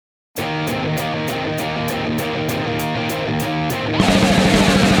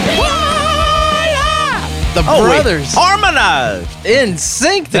The brothers. Harmonized. In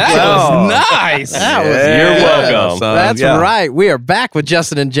sync. That was nice. That was You're good. welcome. That's right. We are back with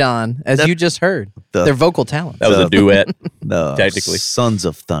Justin and John, as you just heard. Their vocal talent. That was a duet, The technically. Sons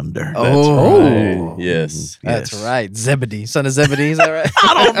of Thunder. Oh, Yes. that's right. Zebedee, son of Zebedee. Is that right?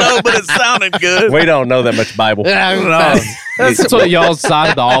 I don't know, but it sounded good. We don't know that much Bible. That's what y'all's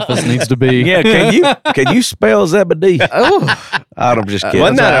side of the office needs to be. Yeah, can you spell Zebedee? I'm just kidding.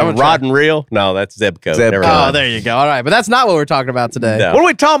 Wasn't that a rod and reel? No, that's Zebco. Zebco. Never Oh, mind. there you go. All right, but that's not what we're talking about today. No. What are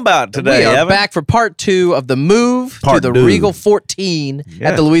we talking about today, We are Evan? back for part 2 of the move Part to the two. Regal 14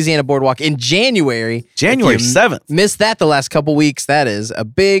 at the Louisiana Boardwalk in January. January If you 7th. Missed that the last couple weeks. That is a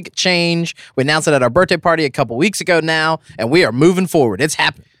big change. We announced it at our birthday party a couple weeks ago now, and we are moving forward. It's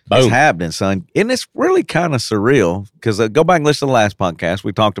happening. It's happening, son. And it's really kind of surreal because go back and listen to the last podcast.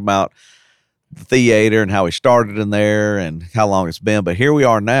 We talked about the theater and how we started in there and how long it's been. But here we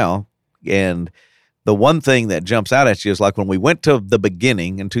are now. And the one thing that jumps out at you is like when we went to the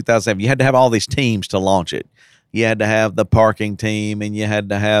beginning in 2007, you had to have all these teams to launch it. You had to have the parking team and you had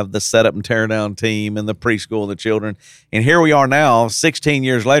to have the setup and tear down team and the preschool, the children. And here we are now, 16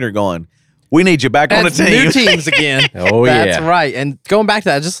 years later going, we need you back on the team. New teams again. Oh, That's yeah. right. And going back to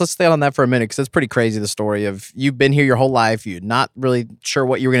that, let's stay on that for a minute because it's pretty crazy, the story of you've been here your whole life. You're not really sure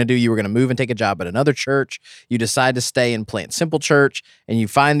what you were going to do. You were going to move and take a job at another church. You decide to stay and plant Simple Church, and you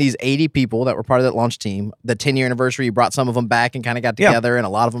find these 80 people that were part of that launch team. The 10-year anniversary, you brought some of them back and kind of got together, and a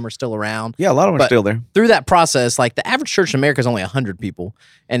lot of them are still around. Yeah, a lot of them But are still there. Through that process, like the average church in America is only 100 people,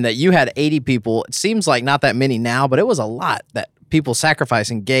 and that you had 80 people. It seems like not that many now, but it was a lot that people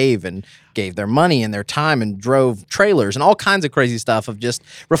sacrificed and gave their money and their time and drove trailers and all kinds of crazy stuff of just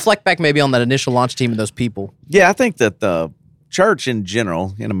reflect back maybe on that initial launch team and those people. Yeah, I think that the church in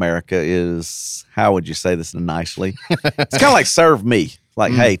general in America is, how would you say this nicely? It's kind of like serve me.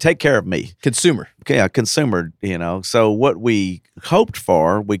 Like, hey, take care of me. Consumer. Okay, a consumer, So what we hoped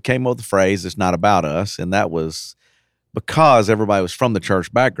for, we came up with the phrase, it's not about us. And that was because everybody was from the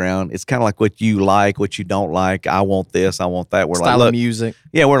church background. It's kind of like what you like, what you don't like. I want this, I want that. We're Style like, look, of music.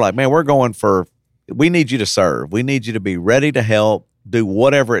 yeah, we're like, man, we're going for, we need you to serve. We need you to be ready to help, do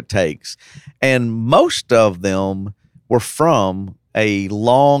whatever it takes. And most of them were from a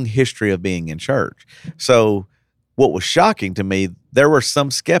long history of being in church. So what was shocking to me, there were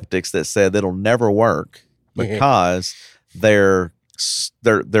some skeptics that said it'll never work because they're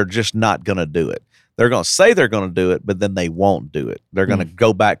just not going to do it. They're going to say they're going to do it, but then they won't do it. They're going to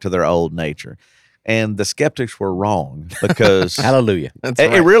go back to their old nature. And the skeptics were wrong because Hallelujah.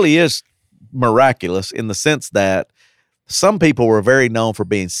 it really is miraculous in the sense that some people were very known for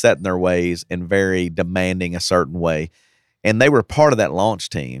being set in their ways and very demanding a certain way. And they were part of that launch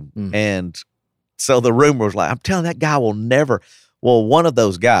team. And so the rumor was like, I'm telling that guy will never. Well, one of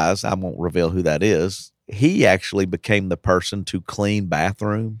those guys, I won't reveal who that is, he actually became the person to clean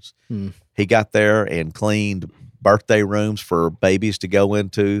bathrooms. He got there and cleaned birthday rooms for babies to go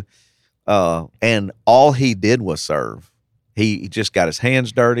into. And all he did was serve. He just got his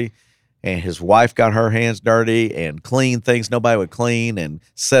hands dirty, and his wife got her hands dirty and cleaned things nobody would clean and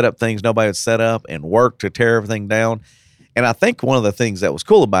set up things nobody would set up and worked to tear everything down. And I think one of the things that was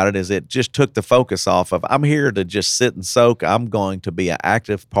cool about it is it just took the focus off of, I'm here to just sit and soak. I'm going to be an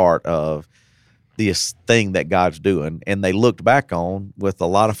active part of this thing that God's doing. And they looked back on with a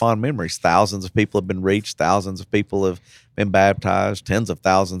lot of fond memories. Thousands of people have been reached. Thousands of people have been baptized. Tens of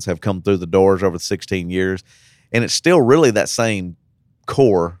thousands have come through the doors over the 16 years. And it's still really that same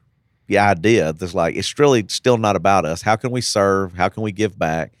core, the idea that's like, it's really still not about us. How can we serve? How can we give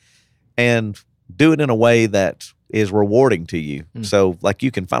back? And do it in a way that is rewarding to you. So like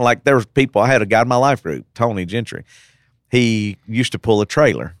you can find, like there was people, I had a guy in my life group, Tony Gentry. He used to pull a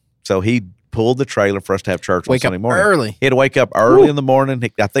trailer. So he pulled the trailer for us to have church on Sunday morning. Early. He had to wake up early in the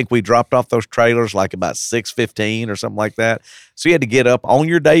morning. I think we dropped off those trailers like about 6:15 or something like that. So you had to get up on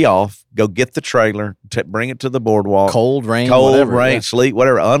your day off, go get the trailer, bring it to the boardwalk. Cold, rain, whatever, sleet,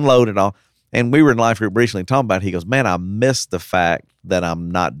 whatever, unload it all. And we were in life group recently talking about it. He goes, man, I miss the fact that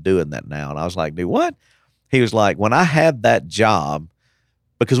I'm not doing that now. And I was like, do what? He was like, when I had that job,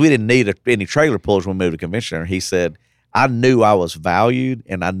 because we didn't need any trailer pullers when we moved to Convention Center, he said, I knew I was valued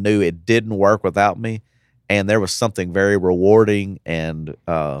and I knew it didn't work without me. And there was something very rewarding and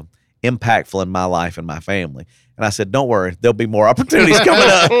impactful in my life and my family. And I said, don't worry, there'll be more opportunities coming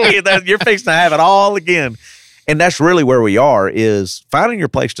up. You're fixing to have it all again. And that's really where we are, is finding your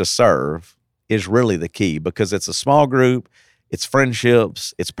place to serve is really the key, because it's a small group, it's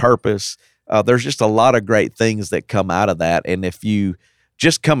friendships, it's purpose. There's just a lot of great things that come out of that. And if you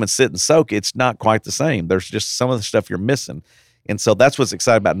just come and sit and soak, it's not quite the same. There's just some of the stuff you're missing. And so that's what's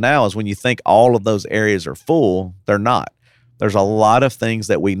exciting about now is when you think all of those areas are full, they're not. There's a lot of things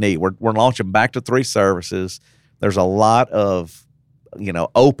that we need. We're launching back to 3 services. There's a lot of,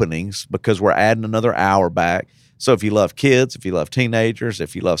 openings because we're adding another hour back. So if you love kids, if you love teenagers,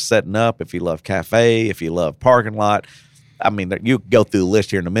 if you love setting up, if you love cafe, if you love parking lot, I mean, you go through the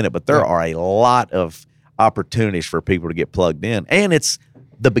list here in a minute, but there are a lot of opportunities for people to get plugged in. And it's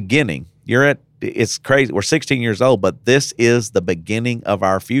the beginning. It's crazy. We're 16 years old, but this is the beginning of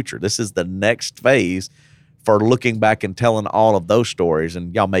our future. This is the next phase for looking back and telling all of those stories.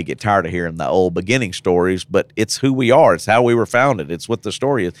 And y'all may get tired of hearing the old beginning stories, but it's who we are. It's how we were founded. It's what the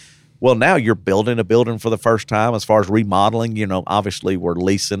story is. Well, now you're building a building for the first time as far as remodeling. Obviously we're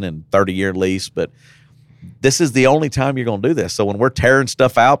leasing and 30-year lease, but this is the only time you're going to do this. So when we're tearing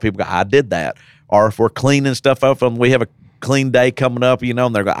stuff out, people go, I did that. Or if we're cleaning stuff up and we have a clean day coming up,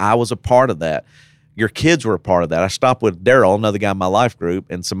 and they're going, I was a part of that. Your kids were a part of that. I stopped with Daryl, another guy in my life group,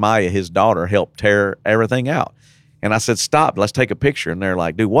 and Samaya, his daughter, helped tear everything out. And I said, stop, let's take a picture. And they're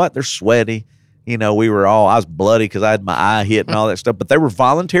like, do what? They're sweaty. I was bloody because I had my eye hit and all that stuff. But they were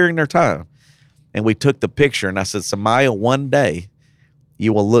volunteering their time. And we took the picture, and I said, Samaya, one day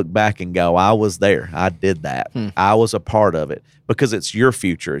you will look back and go, I was there. I did that. I was a part of it because it's your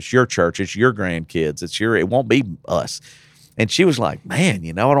future. It's your church. It's your grandkids. It won't be us. And she was like, man,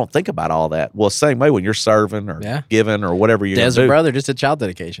 I don't think about all that. Well, same way when you're serving or giving or whatever you're Dad's doing. brother just did child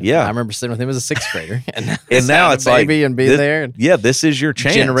dedication. Yeah. I remember sitting with him as a 6th grader. And now it's like, and be there. And this is your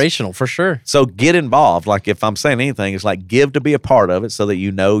chance. Generational, for sure. So get involved. Like if I'm saying anything, it's like give to be a part of it so that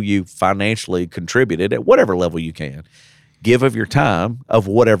you financially contributed at whatever level you can. Give of your time of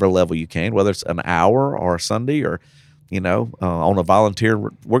whatever level you can, whether it's an hour or a Sunday or, on a volunteer,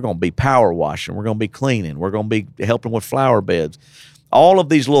 we're going to be power washing. We're going to be cleaning. We're going to be helping with flower beds. All of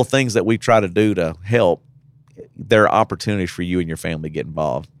these little things that we try to do to help, there are opportunities for you and your family to get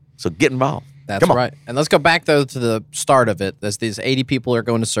involved. So get involved. That's right. And let's go back, though, to the start of it. As these 80 people are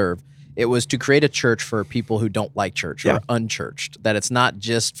going to serve. It was to create a church for people who don't like church or unchurched. That it's not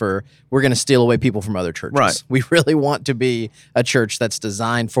just for, we're going to steal away people from other churches. Right. We really want to be a church that's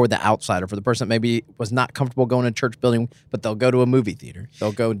designed for the outsider, for the person that maybe was not comfortable going to a church building, but they'll go to a movie theater.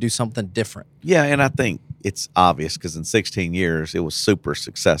 They'll go and do something different. Yeah, and I think it's obvious because in 16 years, it was super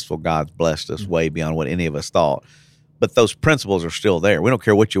successful. God's blessed us way beyond what any of us thought. But those principles are still there. We don't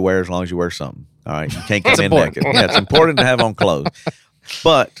care what you wear as long as you wear something. All right? You can't come in naked. Yeah, it's important to have on clothes.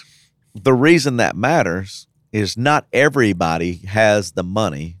 But the reason that matters is not everybody has the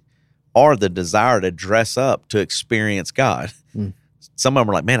money or the desire to dress up to experience God. Some of them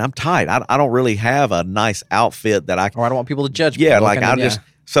are like, man, I'm tight. I don't really have a nice outfit that I can. Or I don't want people to judge me. Yeah, like I just.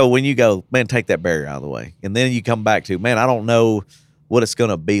 So when you go, man, take that barrier out of the way. And then you come back to, man, I don't know what it's going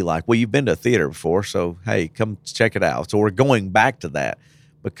to be like. Well, you've been to a theater before, so hey, come check it out. So we're going back to that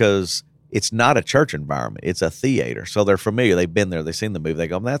because it's not a church environment. It's a theater. So they're familiar. They've been there. They've seen the movie. They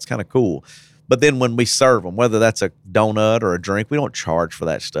go, that's kind of cool. But then when we serve them, whether that's a donut or a drink, we don't charge for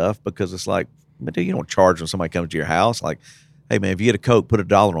that stuff because it's like, dude, you don't charge when somebody comes to your house. Like, hey, man, if you get a Coke, put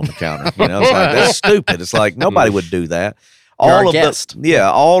 $1 on the counter. It's like, that's stupid. It's like, nobody would do that. You're a guest.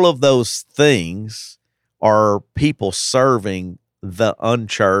 All of those things are people serving the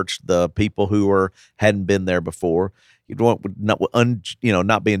unchurched, the people who hadn't been there before. You don't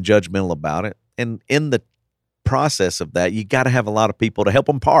not being judgmental about it. And in the process of that, you got to have a lot of people to help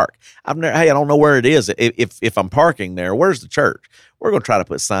them park. I don't know where it is. If I'm parking there, where's the church? We're going to try to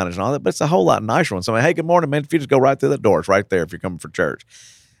put signage on it, but it's a whole lot nicer when somebody, hey, good morning, man. If you just go right through that door, it's right there if you're coming for church.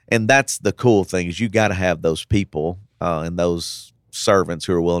 And that's the cool thing is you got to have those people and those servants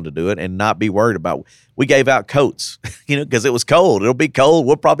who are willing to do it and not be worried about. We gave out coats, because it was cold. It'll be cold.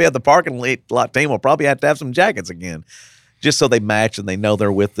 We'll probably have the parking lot team. We'll probably have to have some jackets again, just so they match and they know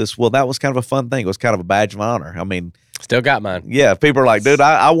they're with us. Well, that was kind of a fun thing. It was kind of a badge of honor. I mean, still got mine. Yeah, people are like, dude,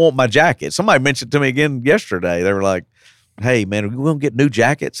 I want my jacket. Somebody mentioned to me again yesterday. They were like, hey, man, are we going to get new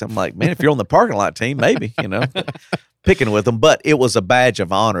jackets? I'm like, man, if you're on the parking lot team, maybe, picking with them. But it was a badge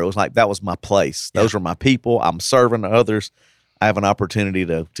of honor. It was like, that was my place. Those were my people. I'm serving others. I have an opportunity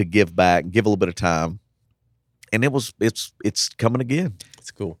to give back, give a little bit of time. And it's coming again.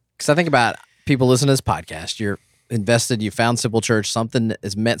 It's cool. Because I think about people listening to this podcast. You're invested. You found Simple Church. Something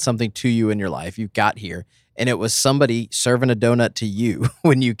has meant something to you in your life. You got here. and it was somebody serving a donut to you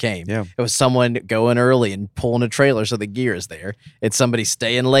when you came. Yeah. It was someone going early and pulling a trailer so the gear is there. It's somebody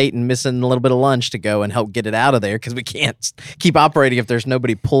staying late and missing a little bit of lunch to go and help get it out of there because we can't keep operating if there's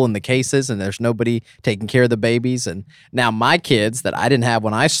nobody pulling the cases and there's nobody taking care of the babies. And now my kids that I didn't have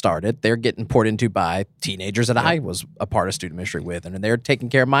when I started, they're getting poured into by teenagers that I was a part of student ministry with, and they're taking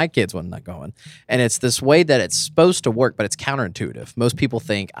care of my kids when I'm not going. And it's this way that it's supposed to work, but it's counterintuitive. Most people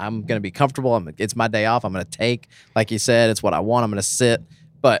think I'm going to be comfortable. It's my day off. I'm going to take, like you said, it's what I want. I'm going to sit.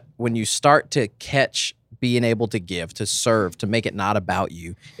 But when you start to catch being able to give, to serve, to make it not about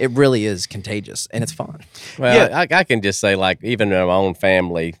you, it really is contagious and it's fun. Well, yeah. I can just say, like, even in my own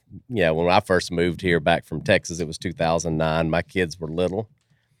family, when I first moved here back from Texas, it was 2009. My kids were little.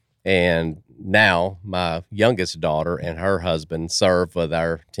 And now my youngest daughter and her husband serve with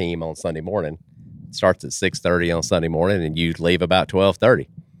our team on Sunday morning. It starts at 6:30 on Sunday morning, and you leave about 12:30.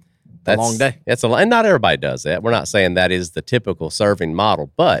 That's a long day. And not everybody does that. We're not saying that is the typical serving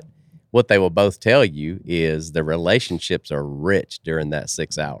model, but what they will both tell you is the relationships are rich during that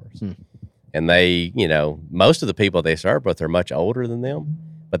 6 hours. And they, most of the people they serve with are much older than them,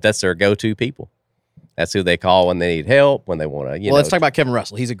 but that's their go-to people. That's who they call when they need help, when they want to, Well, let's talk about Kevin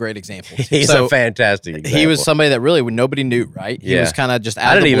Russell. He's a great example. He's a fantastic example. He was somebody that really nobody knew, right? He was kind of just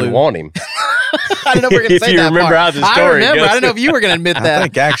out of the blue. I didn't even want him. I didn't know we were going to say that. If you remember how the story I goes. didn't know if you were going to admit that. I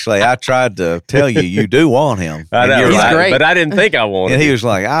think actually I tried to tell you do want him. I know, He's great. But I didn't think I wanted him. And he was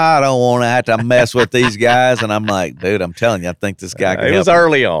like, I don't want to have to mess with these guys. And I'm like, dude, I'm telling you, I think this guy can It help was me.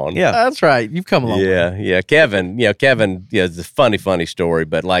 early on. Yeah. That's right. You've come along. Yeah. Kevin, it's a funny story.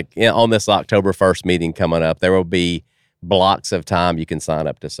 But like on this October 1st meeting coming up, there will be blocks of time you can sign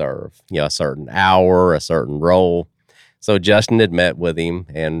up to serve, a certain hour, a certain role. So Justin had met with him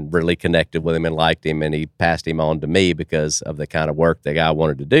and really connected with him and liked him, and he passed him on to me because of the kind of work the guy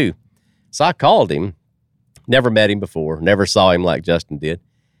wanted to do. So I called him, never met him before, never saw him like Justin did.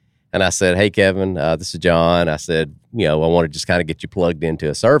 And I said, hey, Kevin, this is John. I said, I want to just kind of get you plugged into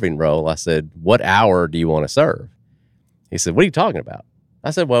a serving role. I said, what hour do you want to serve? He said, what are you talking about?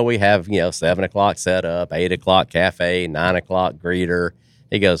 I said, well, we have, 7 o'clock set up, 8 o'clock cafe, 9 o'clock greeter.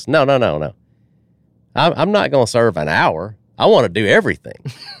 He goes, no. I'm not going to serve an hour. I want to do everything.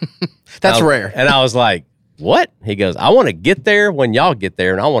 That's rare. And I was like, what? He goes, I want to get there when y'all get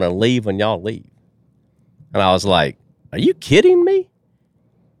there, and I want to leave when y'all leave. And I was like, are you kidding me?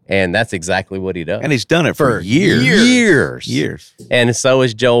 And that's exactly what he does. And he's done it for years. Years. And so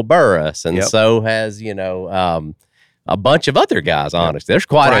is Joel Burris, and Yep. so has, a bunch of other guys, honestly. There's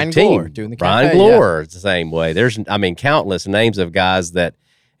quite Brian a team. Glore doing the Brian cafe, Glore is the same way. There's, countless names of guys that,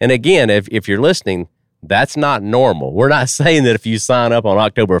 and again, if you're listening, that's not normal. We're not saying that if you sign up on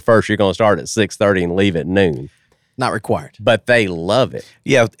October 1st, you're going to start at 6:30 and leave at noon. Not required. But they love it.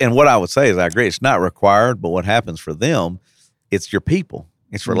 Yeah. And what I would say is I agree. It's not required, but what happens for them, it's your people.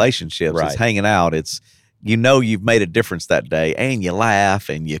 It's relationships. Right. It's hanging out. It's, you've made a difference that day, and you laugh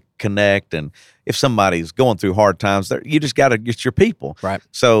and you connect. And if somebody's going through hard times, you just got to get your people. Right.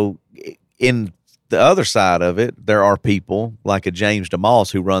 So in the other side of it, there are people like a James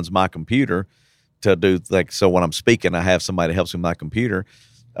DeMoss who runs my computer to do so when I'm speaking, I have somebody that helps me with my computer.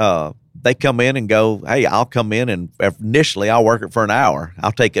 They come in and go, hey, I'll come in and initially I'll work it for an hour.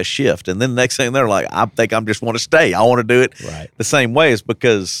 I'll take a shift. And then the next thing they're like, I think I just want to stay. I want to do it the same way. It's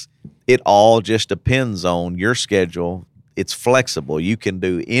because it all just depends on your schedule. It's flexible. You can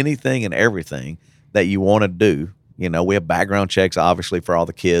do anything and everything that you want to do. We have background checks, obviously, for all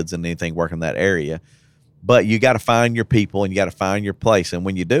the kids and anything working in that area. But you got to find your people and you got to find your place. And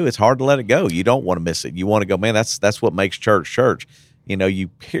when you do, it's hard to let it go. You don't want to miss it. You want to go, man, that's what makes church. You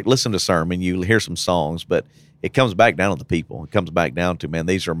listen to sermon, you hear some songs, but it comes back down to the people. It comes back down to, man,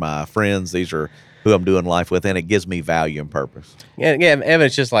 these are my friends. These are who I'm doing life with, and it gives me value and purpose. Yeah, Evan,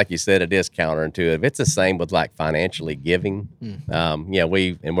 it's just like you said, it is counterintuitive. It's the same with like financially giving. We're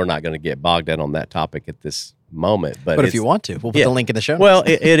not going to get bogged down on that topic at this moment. But if you want to, we'll put the link in the show notes. Well,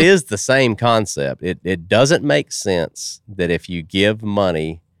 it is the same concept. It doesn't make sense that if you give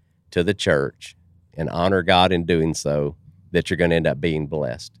money to the church and honor God in doing so, that you're going to end up being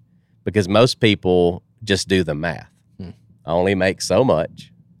blessed. Because most people just do the math. I only make so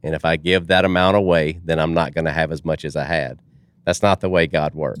much, and if I give that amount away, then I'm not going to have as much as I had. That's not the way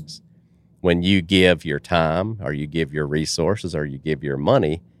God works. When you give your time, or you give your resources, or you give your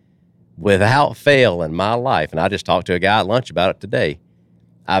money, without fail in my life, and I just talked to a guy at lunch about it today,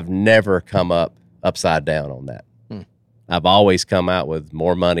 I've never come up upside down on that. I've always come out with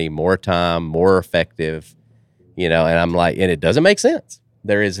more money, more time, more effective, and I'm like, and it doesn't make sense.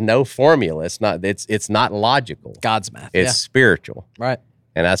 There is no formula. It's not logical. God's math. It's spiritual. Right.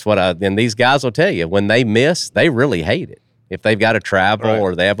 And that's what and these guys will tell you, when they miss, they really hate it. If they've got to travel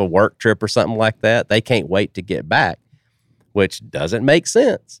or they have a work trip or something like that, they can't wait to get back, which doesn't make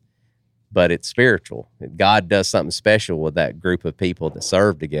sense, but it's spiritual. God does something special with that group of people that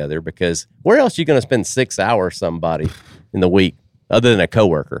serve together, because where else are you going to spend 6 hours somebody in the week other than a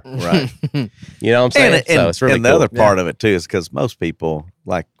coworker? Right. You know what I'm saying? So it's really and the cool. other part of it too is because most people,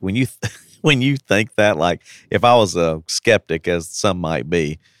 like when you when you think that, like if I was a skeptic, as some might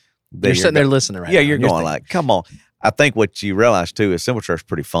be, You're sitting there listening right now. you're going like, come on. I think what you realize too is Simple Church is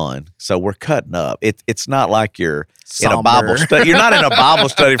pretty fun. So we're cutting up. It's not like you're in a Bible study. You're not in a Bible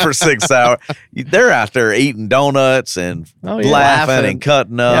study for 6 hours. They're out there eating donuts and laughing and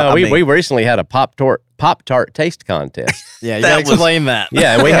cutting up. Yeah, we recently had a Poptart taste contest. Yeah, you gotta explain that.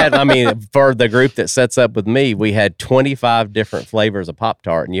 Yeah, and we had, for the group that sets up with me, we had 25 different flavors of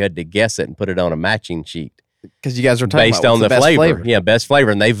Poptart, and you had to guess it and put it on a matching sheet. Because you guys were talking based about on the best flavor. Yeah, best flavor.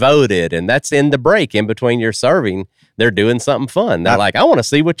 And they voted, and that's in the break in between your serving. They're doing something fun. They're like, I want to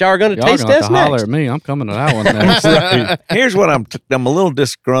see what y'all are going to taste test holler next. at me. I'm coming to that one next. Here's what I'm a little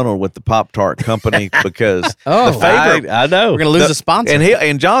disgruntled with the Pop-Tart company because the favorite. I know. We're going to lose a sponsor.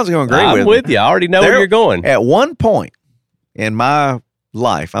 And John's going to agree I'm with you. I already know where you're going. At one point in my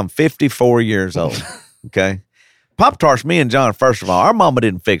life, I'm 54 years old, okay? Pop-Tarts, me and John, first of all, our mama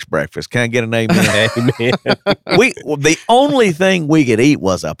didn't fix breakfast. Can I get an amen? Amen. The only thing we could eat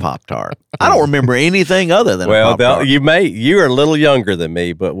was a Pop-Tart. I don't remember anything other than a Pop-Tart. You're a little younger than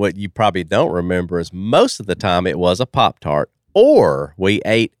me, but what you probably don't remember is most of the time it was a Pop-Tart, or we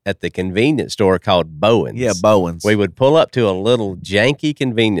ate at the convenience store called Bowen's. Yeah, Bowen's. We would pull up to a little janky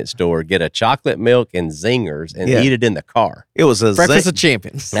convenience store, get a chocolate milk and zingers, and eat it in the car. It was a Breakfast of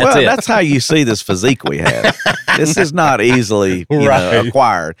Champions. That's how you see this physique we have. This is not easily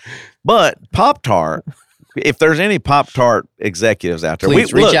acquired. But Pop-Tart, if there's any Pop-Tart executives out there,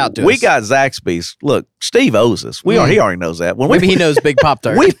 please reach out to us. We got Zaxby's. Look, Steve owes us. He already knows that. Maybe he knows Big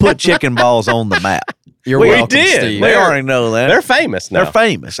Pop-Tart. We put chicken balls on the map. You're welcome, did. Steve. They already know that. They're famous now. They're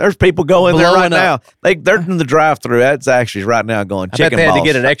famous. There's people going there right up. now. They're in the drive-thru at Zaxby's right now going I bet chicken they had balls. to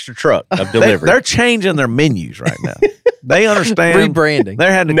get an extra truck of delivery. They're changing their menus right now. They understand. Rebranding.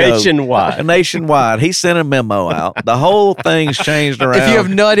 They had to Nationwide. go nationwide. He sent a memo out. The whole thing's changed around. If you have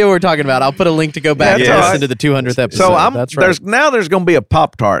no idea what we're talking about, I'll put a link to go back That's and all listen right. to the 200th episode. So That's right. there's going to be a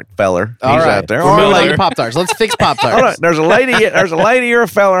Pop-Tart feller. All He's right. out there. We're Or moving on like- to Pop-Tarts. Let's fix Pop-Tarts. all right, there's a lady or a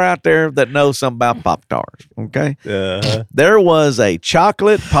feller out there that knows something about Pop-Tarts. Okay, there was a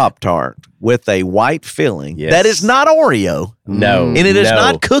chocolate Pop-Tart with a white filling Yes. that is not Oreo, No. and it is no,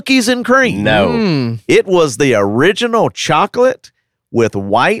 not cookies and cream. No. It was the original chocolate with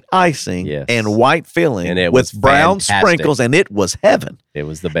white icing Yes. and white filling And it with was brown fantastic. sprinkles, and it was heaven. It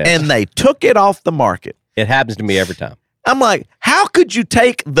was the best. And they took it off the market. it happens to me every time. I'm like, how could you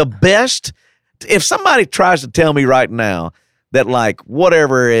take the best? If somebody tries to tell me right now that, like,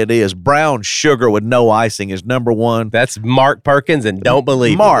 whatever it is, brown sugar with no icing is number one. That's Mark Perkins, and don't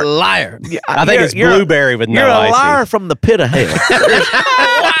believe Mark. it. Liar. I think it's blueberry with no You're a icing. liar from the pit of hell.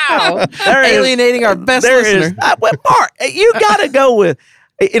 Wow. There is- Alienating our best there listener. is- Mark, you got to go with.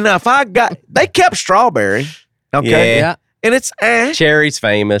 And if they kept strawberry, okay, Yeah. and it's Cherry's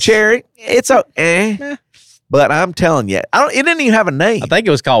famous. cherry, it's but I'm telling you, it didn't even have a name. I think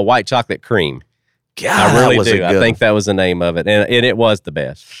it was called white chocolate cream. God, I really that was a do. good I think one. that was the name of it, and it was the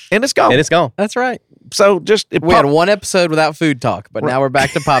best. And it's gone. And it's gone. That's right. So We had one episode without food talk, but now we're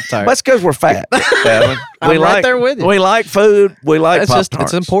back to Pop-Tarts. That's because we're fat. Kevin. I'm right there with you. We like food. We like That's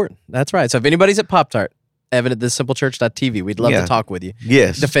Pop-Tarts. it's important. That's right. So if anybody's at Pop-Tart, Evan at thissimplechurch.tv, we'd love Yeah. to talk with you.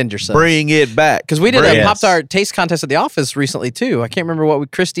 Yes. Defend yourself. Bring it back. Because we did Yes. a Pop-Tart taste contest at the office recently, too. I can't remember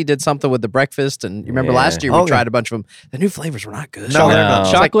Christy did something with the breakfast, and you remember Yeah. last year we Oh, yeah. tried a bunch of them. The new flavors were not good. No, they're not.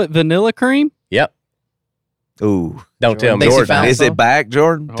 No. Chocolate vanilla cream? Yep. Ooh. Don't tell me. They say Jordan. found- Is it back,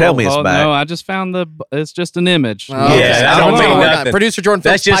 Jordan? Tell me it's back. No, I just found it's just an image. Oh, okay. Yeah, I I don't don't know. mean We're not. nothing. Producer Jordan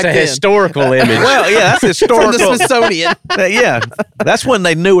That's Phillips just a piped in. historical image. Well, yeah, that's From historical. the Smithsonian. Yeah, that's when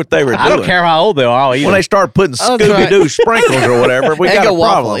they knew what they were doing. I don't care how old they are. I'll eat When them. they started putting Oh, that's Scooby-Doo sprinkles or whatever, we got Eggo a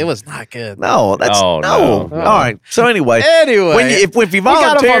waffle. problem. It was not good. No, that's Oh, no. no. All right. So anyway, Anyway, if you we got them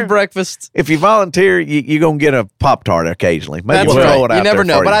volunteer, on breakfast. if you volunteer, you're gonna get a Pop-Tart occasionally. Maybe That's we'll right. throw it out You never there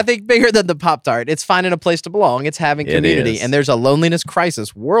know. for But you. I think bigger than the Pop-Tart, it's finding a place to belong. It's having community. is. And there's a loneliness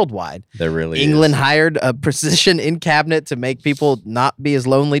crisis worldwide. There really England is. hired a physician in cabinet to make people not be as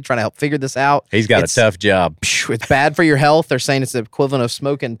lonely, trying to help figure this out. He's got a tough job. It's bad for your health. They're saying it's the equivalent of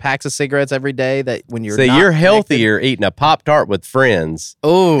smoking packs of cigarettes every day. That when you're See, not you're connected. healthier eating a Pop-Tart with friends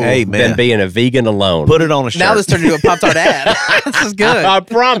Oh, Hey, man. than being a vegan alone. Put it on a shirt. now this turned into a Pop-Tart ad. This is good. I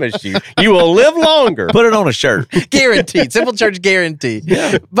promise you, you will live longer. Put it on a shirt. Guaranteed. Simple church guaranteed.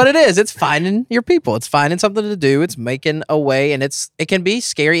 Yeah. But it is. It's finding your people. It's finding something to do. It's making a way. And it can be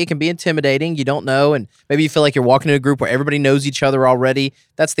scary. It can be intimidating. You don't know. And maybe you feel like you're walking in a group where everybody knows each other already.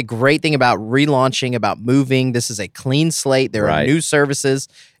 That's the great thing about relaunching, about moving. This is a clean slate. There are new services.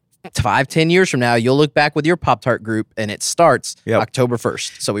 5-10 years from now, you'll look back with your Pop-Tart group, and it starts October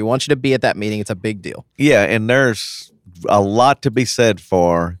 1st. So we want you to be at that meeting. It's a big deal. Yeah, and there's a lot to be said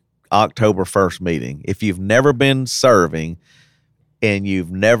for October 1st meeting. If you've never been serving and you've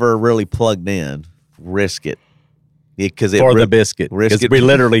never really plugged in, risk it. Because the biscuit. Because we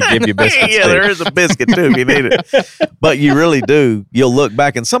literally give you biscuits. Yeah, there is a biscuit too if you need it. But you really do. You'll look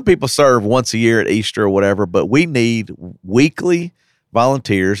back, and some people serve once a year at Easter or whatever, but we need weekly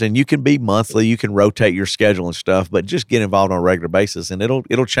volunteers, and you can be monthly, you can rotate your schedule and stuff, but just get involved on a regular basis, and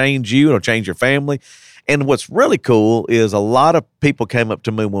it'll change you, it'll change your family. And what's really cool is a lot of people came up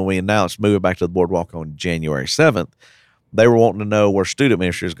to me when we announced moving back to the boardwalk on January 7th. They were wanting to know where student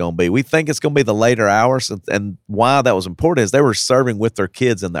ministry is going to be. We think it's going to be the later hours, and why that was important is they were serving with their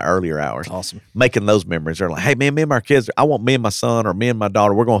kids in the earlier hours. Awesome. Making those memories. They're like, hey, man, me and my kids, I want me and my son or me and my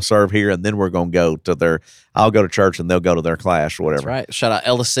daughter, we're going to serve here, and then we're going to go to I'll go to church, and they'll go to their class or whatever. That's right. Shout out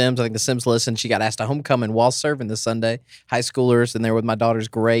Ella Sims. I think the Sims listen. She got asked to homecoming while serving this Sunday. High schoolers, and there with my daughter's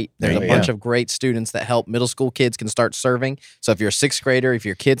great. There's a bunch of great students that help middle school kids can start serving. So if you're a sixth grader, if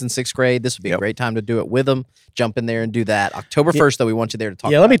your kid's in sixth grade, this would be a great time to do it with them. Jump in there and do that. October 1st, though, we want you there to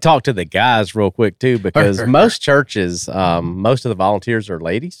talk about. Let me talk to the guys real quick, too, because most churches, most of the volunteers are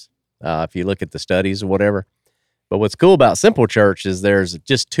ladies, if you look at the studies or whatever. But what's cool about Simple Church is there's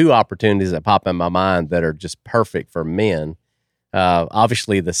just two opportunities that pop in my mind that are just perfect for men.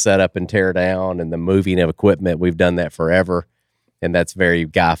 Obviously, the setup and tear down and the moving of equipment, we've done that forever. And that's very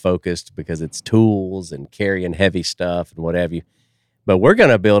guy-focused because it's tools and carrying heavy stuff and what have you. But we're going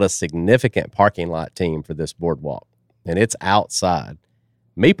to build a significant parking lot team for this boardwalk, and it's outside.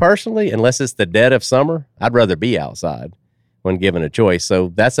 Me personally, unless it's the dead of summer, I'd rather be outside when given a choice.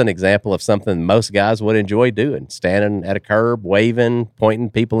 So that's an example of something most guys would enjoy doing, standing at a curb, waving,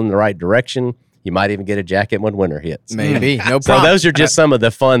 pointing people in the right direction. You might even get a jacket when winter hits. Maybe. No problem. So those are just some of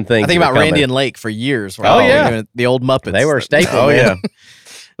the fun things. I think about Randy and Lake for years. Yeah. The old Muppets. They were a staple. Oh, man.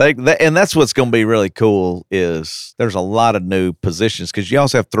 yeah. And that's what's going to be really cool is there's a lot of new positions because you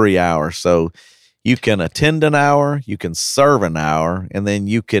also have 3 hours. So you can attend an hour, you can serve an hour, and then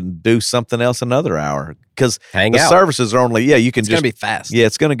you can do something else another hour. Because the services are only, you can it's going to be fast. Yeah,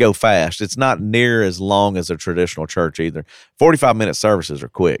 it's going to go fast. It's not near as long as a traditional church either. 45-minute services are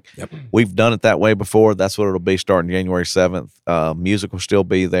quick. Yep. We've done it that way before. That's what it'll be starting January 7th. Music will still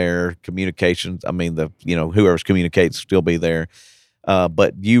be there. Communications, whoever's communicates will still be there.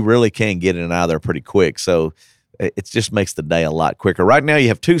 But you really can get in and out of there pretty quick. So it just makes the day a lot quicker. Right now, you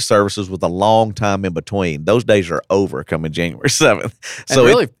have 2 services with a long time in between. Those days are over coming January 7th. So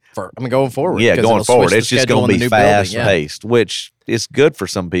really, going forward. Yeah, going forward. It's just going to be fast-paced, which is good for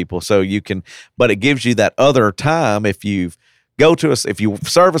some people. So you can, but it gives you that other time if you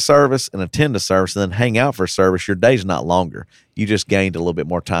serve a service and attend a service and then hang out for a service, your day's not longer. You just gained a little bit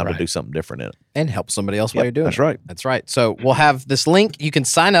more time to do something different in it. And help somebody else while you're doing it. That's right. That's right. So we'll have this link. You can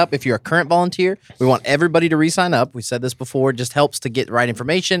sign up if you're a current volunteer. We want everybody to re-sign up. We said this before. It just helps to get the right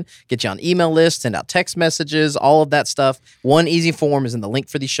information, get you on email lists, send out text messages, all of that stuff. One easy form is in the link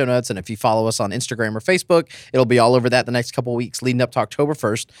for these show notes. And if you follow us on Instagram or Facebook, it'll be all over that the next couple of weeks leading up to October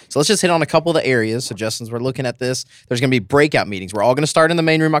 1st. So let's just hit on a couple of the areas. So Justin's, we're looking at this. There's going to be breakout meetings. We're all going to start in the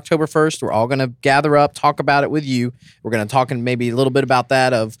main room October 1st. We're all going to gather up, talk about it with you. We're going to talk and maybe a little bit about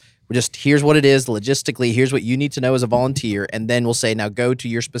that of just here's what it is logistically, here's what you need to know as a volunteer, and then we'll say now go to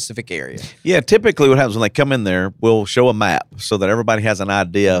your specific area. Yeah, typically what happens when they come in there, we'll show a map so that everybody has an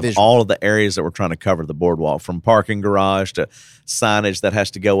idea of all of the areas that we're trying to cover the boardwalk, from parking garage to signage that has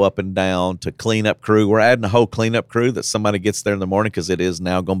to go up and down to cleanup crew. We're adding a whole cleanup crew that somebody gets there in the morning because it is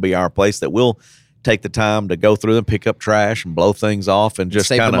now going to be our place that will take the time to go through them, pick up trash, and blow things off, and just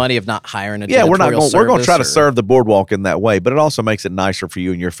save kinda, the money of not hiring a we're going to try to serve the boardwalk in that way, but it also makes it nicer for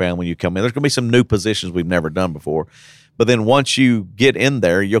you and your family when you come in. There's going to be some new positions we've never done before, but then once you get in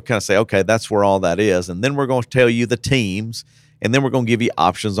there, you'll kind of say, okay, that's where all that is, and then we're going to tell you the teams, And then we're going to give you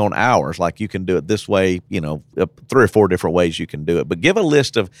options on hours. Like you can do it this way, 3 or 4 different ways you can do it. But give a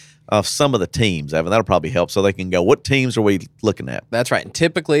list of some of the teams, Evan. That'll probably help so they can go, what teams are we looking at? That's right. And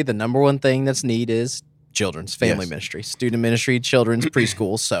typically the number one thing that's needed is children's family ministry, student ministry, children's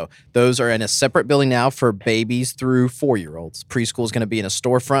preschool. So those are in a separate building now for babies through 4-year-olds. Preschool is going to be in a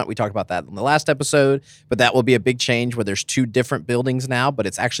storefront. We talked about that in the last episode, but that will be a big change where there's 2 different buildings now, but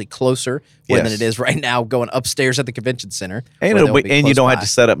it's actually closer than it is right now going upstairs at the convention center. And, you don't have to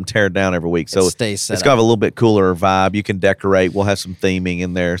set up and tear it down every week. So it's going to have a little bit cooler vibe. You can decorate. We'll have some theming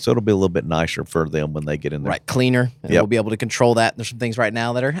in there. So it'll be a little bit nicer for them when they get in there. Right. Cleaner. And we'll be able to control that. There's some things right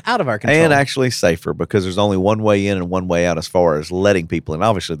now that are out of our control. And actually safer because there's only one way in and one way out as far as letting people in.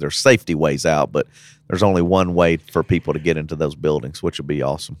 Obviously, there's safety ways out, but there's only one way for people to get into those buildings, which would be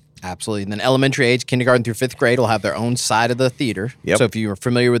awesome. Absolutely. And then elementary age, kindergarten through 5th grade will have their own side of the theater. Yep. So if you're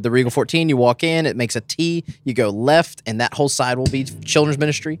familiar with the Regal 14, you walk in, it makes a T, you go left, and that whole side will be children's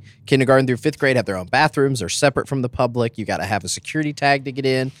ministry. Kindergarten through 5th grade have their own bathrooms. They're separate from the public. You got to have a security tag to get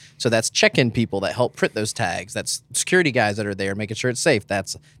in. So that's check-in people that help print those tags. That's security guys that are there making sure it's safe.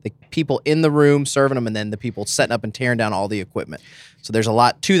 That's the people in the room serving them, and then the people setting up and tearing down all the equipment. So there's a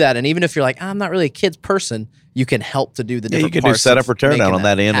lot to that. And even if you're like, I'm not really a kid's person, you can help to do the different you can do setup or tear down on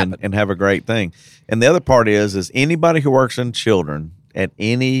that end and have a great thing. And the other part is anybody who works in children at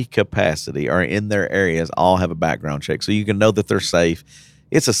any capacity or in their areas all have a background check. So you can know that they're safe.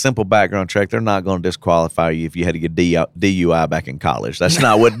 It's a simple background check. They're not going to disqualify you if you had to get DUI back in college. That's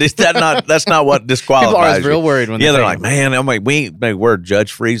not what that's not what disqualifies People are always real worried when they're like, man, we're a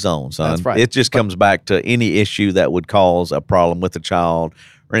judge-free zone, son. That's right. It just comes back to any issue that would cause a problem with the child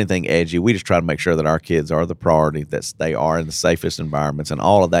or anything edgy. We just try to make sure that our kids are the priority, that they are in the safest environments, and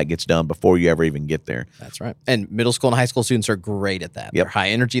all of that gets done before you ever even get there. That's right. And middle school and high school students are great at that. They're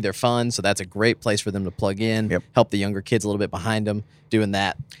high energy, they're fun, so that's a great place for them to plug in, help the younger kids a little bit behind them doing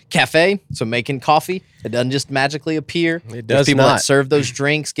that. Cafe, so making coffee. It doesn't just magically appear. It does There's people not. that serve those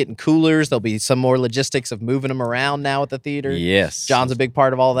drinks, getting coolers. There'll be some more logistics of moving them around now at the theater. Yes. John's a big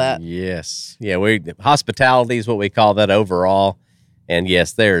part of all that. Yes. Yeah, hospitality is what we call that overall. And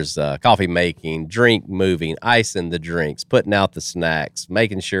yes, there's coffee making, drink moving, icing the drinks, putting out the snacks,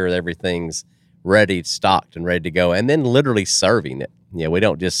 making sure everything's ready, stocked, and ready to go, and then literally serving it. Yeah, we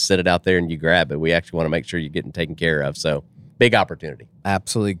don't just sit it out there and you grab it. We actually want to make sure you're getting taken care of. So big opportunity.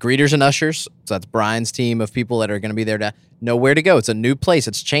 Absolutely. Greeters and ushers. So that's Brian's team of people that are going to be there to know where to go. It's a new place.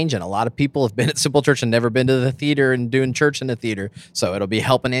 It's changing. A lot of people have been at Simple Church and never been to the theater and doing church in the theater. So it'll be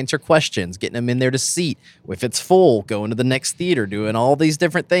helping answer questions, getting them in there to seat. If it's full, going to the next theater, doing all these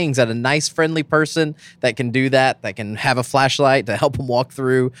different things at a nice, friendly person that can do that can have a flashlight to help them walk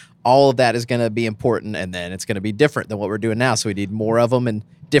through. All of that is going to be important, and then it's going to be different than what we're doing now. So we need more of them and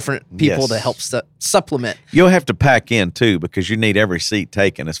different people to help supplement. You'll have to pack in, too, because you need every seat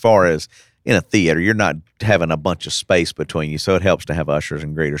taken. As far as in a theater, you're not having a bunch of space between you, so it helps to have ushers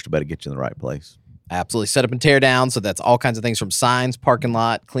and greeters to better get you in the right place. Absolutely. Set up and tear down. So that's all kinds of things from signs, parking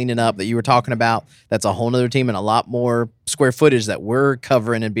lot, cleaning up that you were talking about. That's a whole nother team and a lot more square footage that we're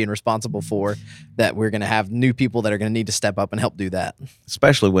covering and being responsible for, that we're going to have new people that are going to need to step up and help do that.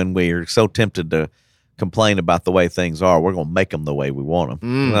 Especially when we're so tempted to complain about the way things are, we're going to make them the way we want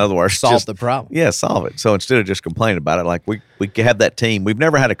them. In other words, solve the problem. Yeah, solve it. So instead of just complaining about it, like we have that team. We've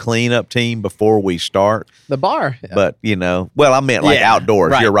never had a cleanup team before we start. The bar. But, I meant like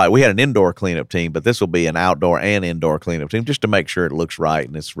outdoors. Right. You're right. We had an indoor cleanup team, but this will be an outdoor and indoor cleanup team just to make sure it looks right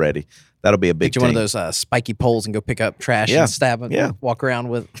and it's ready. That'll be a big team. One of those spiky poles and go pick up trash and stab it and walk around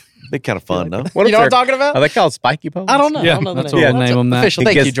with. Be kind of fun, though. You know what I'm talking about? Are they called spiky poles? I don't know. Yeah, I don't know the that's name. what we'll name them that. Official.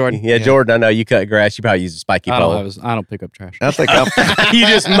 Thank you, Jordan. Yeah, Jordan, I know you cut grass. You probably use a spiky pole. I don't pick up trash. I think you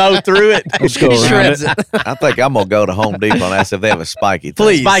just mow through it. Just go around it. I think I'm going to go to Home Depot and ask if they have a spiky thing.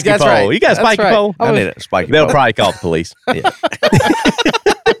 Please, spiky pole. Right. You got a spiky pole? I need a spiky They'll pole. probably call the police. Yeah.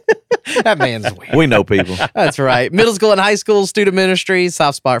 That man's weird. We know people. That's right. Middle school and high school student ministry,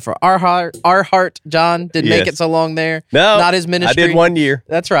 soft spot for our heart. John didn't make it so long there. No, not his ministry. I did 1 year.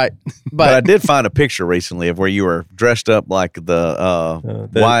 That's right. But I did find a picture recently of where you were dressed up like the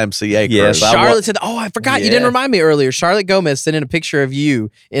YMCA crew. Yes, Charlotte said, I forgot. You didn't remind me earlier. Charlotte Gomez sent in a picture of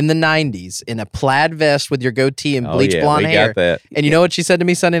you in the 90s in a plaid vest with your goatee and bleach blonde hair. Got that. And you know what she said to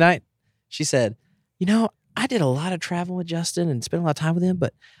me Sunday night? She said, I did a lot of traveling with Justin and spent a lot of time with him,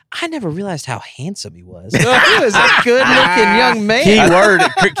 but I never realized how handsome he was. He was a good-looking young man.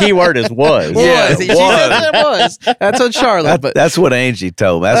 Keyword is was. Yeah, she said it was. That's what Charlotte. That's what Angie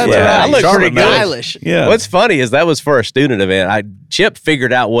told me. That's what right. I look pretty good. Stylish. Yeah. What's funny is that was for a student event. Chip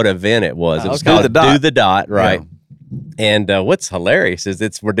figured out what event it was. It was called Do the Dot, right? Yeah. And what's hilarious is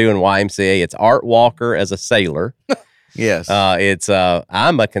we're doing YMCA. It's Art Walker as a sailor. Yes. It's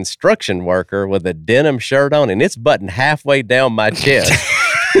I'm a construction worker with a denim shirt on, and it's buttoned halfway down my chest.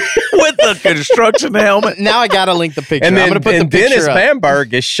 With the construction helmet. Now I gotta link the picture. And then I'm gonna put the Dennis picture up.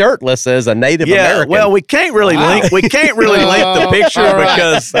 Bamberg is shirtless as a Native Yeah, American. well, we can't really link the picture All right.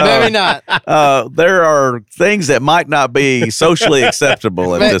 because Maybe not. there are things that might not be socially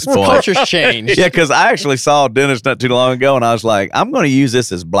acceptable at this point. Culture's changed. Yeah, because I actually saw Dennis not too long ago, and I was like, I'm going to use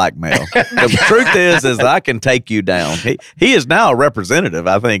this as blackmail. The truth is that I can take you down. He is now a representative.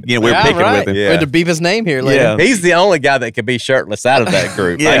 I think we're picking with him. We had to beep his name here later. Yeah. He's the only guy that could be shirtless out of that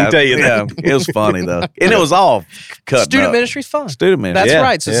group. I can tell you that. It was funny though, and it was all cut. Student ministry's fun. Student ministry. That's Yeah,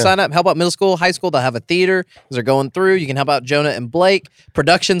 right. So yeah. sign up, help out middle school, high school. They'll have a theater as they're going through. You can help out Jonah and Blake.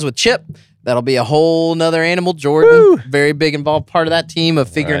 Productions with Chip. That'll be a whole nother animal. Jordan, very big involved part of that team of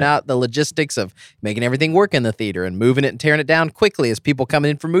figuring out the logistics of making everything work in the theater and moving it and tearing it down quickly as people come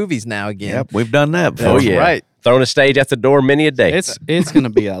in for movies now again. Yep, we've done that before. Oh yeah, right. Throwing a stage at the door many a day. It's going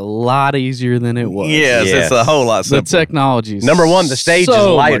to be a lot easier than it was. Yes, Yes. it's a whole lot The simpler. technology is Number one, the stage is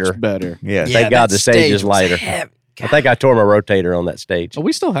so lighter. much better. Yes. Thank God that the stage is was lighter. heavy. I think I tore my rotator on that stage. Oh,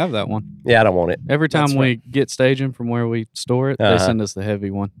 we still have that one. Yeah, I don't want it. Every time That's we get staging from where we store it, they Uh-huh. send us the heavy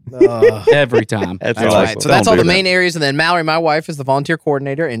one. Ugh. Every time. That's That's like, right. So don't that's all do the that. main areas. And then Mallory, my wife, is the volunteer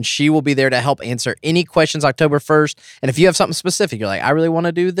coordinator, and she will be there to help answer any questions October 1st. And if you have something specific, you're like, I really want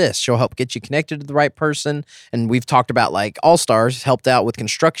to do this, she'll help get you connected to the right person. And we've talked about like All Stars helped out with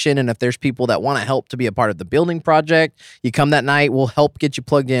construction. And if there's people that want to help to be a part of the building project, you come that night, we'll help get you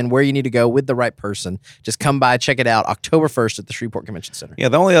plugged in where you need to go with the right person. Just come by, check it out October 1st at the Shreveport Convention Center. Yeah,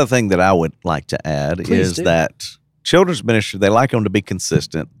 the only other thing that I would like to add Please is do. that children's ministry, they like them to be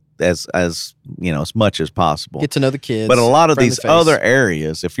consistent as as much as possible. Get to know the kids. But a lot of friendly these face. other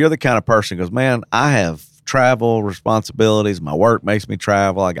areas, if you're the kind of person who goes, man, I have travel responsibilities, my work makes me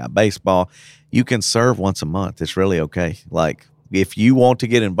travel, I got baseball, you can serve once a month. It's really okay. Like if you want to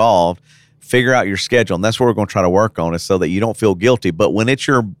get involved, figure out your schedule. And that's what we're going to try to work on is so that you don't feel guilty. But when it's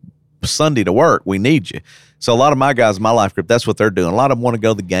your Sunday to work, we need you. So a lot of my guys in my life group, that's what they're doing. A lot of them want to go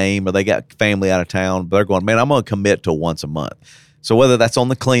to the game or they got family out of town, but they're going, man, I'm going to commit to once a month. So whether that's on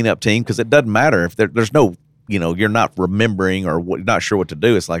the cleanup team, because it doesn't matter if there's no, you're not remembering or not sure what to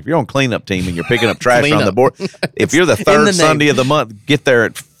do. It's like if you're on cleanup team and you're picking up trash Clean on the up. board, if you're the the third name. Sunday of the month, get there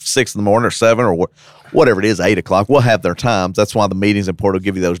at 6 in the morning or 7 or whatever it is, 8 o'clock. We'll have their times. That's why the meeting's important to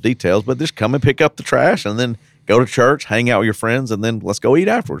give you those details. But just come and pick up the trash and then go to church, hang out with your friends, and then let's go eat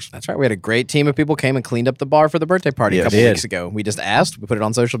afterwards. That's right. We had a great team of people came and cleaned up the bar for the birthday party a Yes. couple Did. weeks ago. We just asked, we put it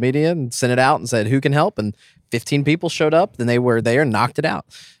on social media and sent it out and said who can help, and 15 people showed up. Then they were there and knocked it out.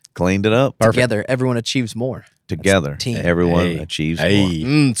 Cleaned it up. Together, everyone achieves more. Together, team. everyone Hey. achieves Hey.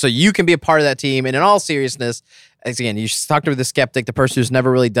 more. So you can be a part of that team. And in all seriousness, as again, you talk to the skeptic, the person who's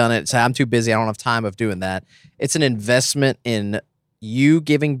never really done it. Say, I'm too busy. I don't have time of doing that. It's an investment in you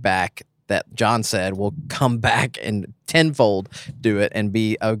giving back that John said will come back and tenfold do it and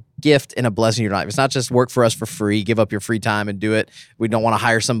be a gift and a blessing in your life. It's not just work for us for free, give up your free time and do it. We don't want to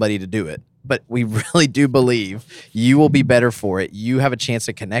hire somebody to do it. But we really do believe you will be better for it. You have a chance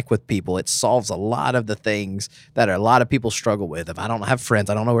to connect with people. It solves a lot of the things that a lot of people struggle with. If I don't have friends,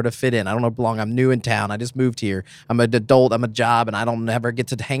 I don't know where to fit in. I don't know where to belong. I'm new in town. I just moved here. I'm an adult. I'm a job, and I don't ever get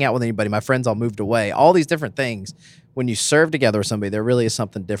to hang out with anybody. My friends all moved away. All these different things. When you serve together with somebody, there really is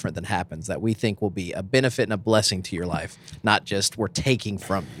something different that happens that we think will be a benefit and a blessing to your life, not just we're taking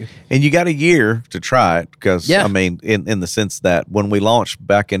from you. And you got a year to try it because, Yeah. I mean, in the sense that when we launch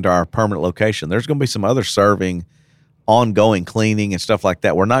back into our permanent location, there's going to be some other serving, ongoing cleaning and stuff like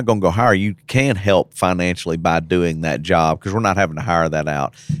that. We're not going to go hire. You can help financially by doing that job because we're not having to hire that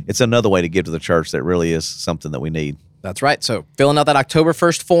out. It's another way to give to the church that really is something that we need. That's right. So filling out that October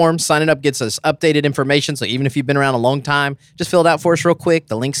 1st form, signing up gets us updated information. So even if you've been around a long time, just fill it out for us real quick.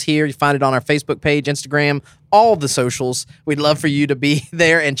 The link's here. You find it on our Facebook page, Instagram, all the socials. We'd love for you to be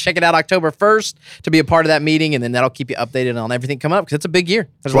there and check it out October 1st to be a part of that meeting. And then that'll keep you updated on everything coming up because it's a big year.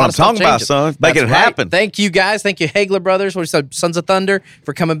 There's That's what I'm talking about, son. Making it happen. Thank you guys. Thank you, Haigler Brothers, or Sons of Thunder,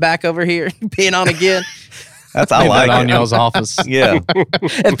 for coming back over here, being on again. That's I Leave like that on it. y'all's office. Yeah.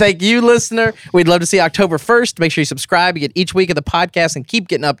 And thank you, listener. We'd love to see October 1st. Make sure you subscribe. You get each week of the podcast and keep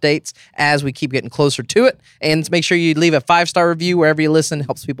getting updates as we keep getting closer to it. And make sure you leave a 5-star review wherever you listen.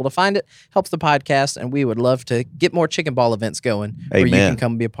 Helps people to find it, helps the podcast. And we would love to get more chicken ball events going where you Amen. can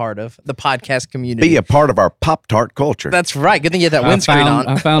come be a part of the podcast community. Be a part of our Pop-Tart culture. That's right. Good thing you had that I windscreen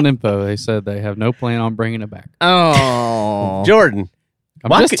on. found info. They said they have no plan on bringing it back. Oh. Jordan, I'm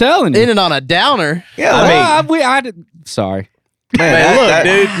Why just could- telling you. In and on a downer. yeah, I mean- I did, sorry. man, Man, look,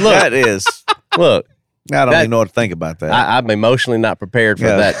 dude, look. That is. look, I don't even know what to think about that. I'm emotionally not prepared for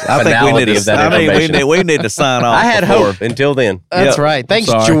that. I think we need to. Of that information. We need to sign off. I had hope until then. That's right.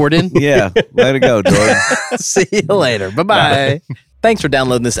 Thanks, Jordan. Yeah, way to go, Jordan. See you later. Bye-bye. Thanks for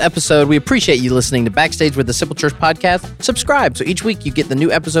downloading this episode. We appreciate you listening to Backstage with the Simple Church podcast. Subscribe so each week you get the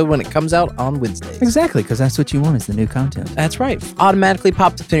new episode when it comes out on Wednesdays. Exactly, because that's what you want is the new content. That's right. Automatically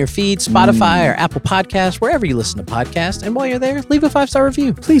pops up in your feed, Spotify or Apple Podcasts, wherever you listen to podcasts. And while you're there, leave a 5-star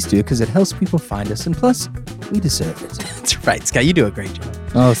review. Please do, because it helps people find us. And plus, we deserve it. That's right, Scott. You do a great job.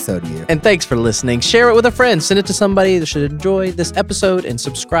 Oh, so do you. And thanks for listening. Share it with a friend. Send it to somebody that should enjoy this episode and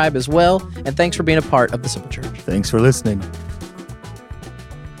subscribe as well. And thanks for being a part of the Simple Church. Thanks for listening.